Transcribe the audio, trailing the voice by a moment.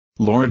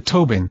Laura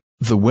Tobin,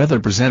 the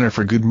weather presenter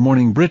for Good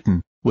Morning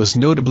Britain, was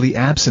notably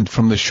absent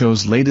from the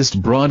show's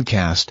latest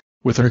broadcast,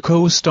 with her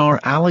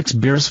co-star Alex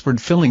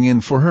Beresford filling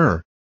in for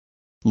her.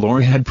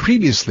 Laura had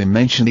previously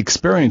mentioned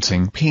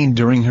experiencing pain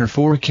during her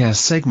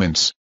forecast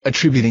segments,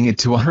 attributing it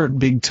to a hurt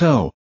big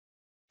toe.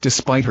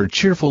 Despite her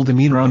cheerful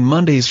demeanor on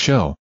Monday's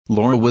show,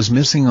 Laura was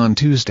missing on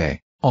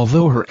Tuesday,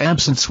 although her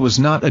absence was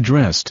not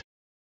addressed.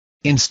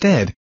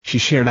 Instead, she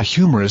shared a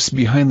humorous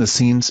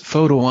behind-the-scenes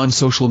photo on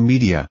social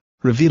media,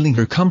 revealing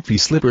her comfy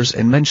slippers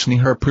and mentioning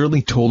her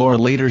pearly toe. Laura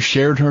later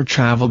shared her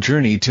travel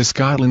journey to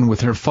Scotland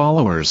with her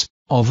followers,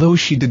 although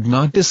she did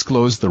not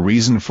disclose the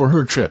reason for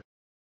her trip.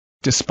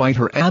 Despite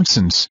her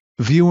absence,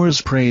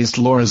 viewers praised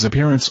Laura's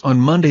appearance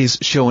on Monday's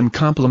show and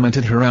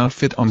complimented her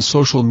outfit on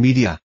social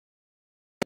media.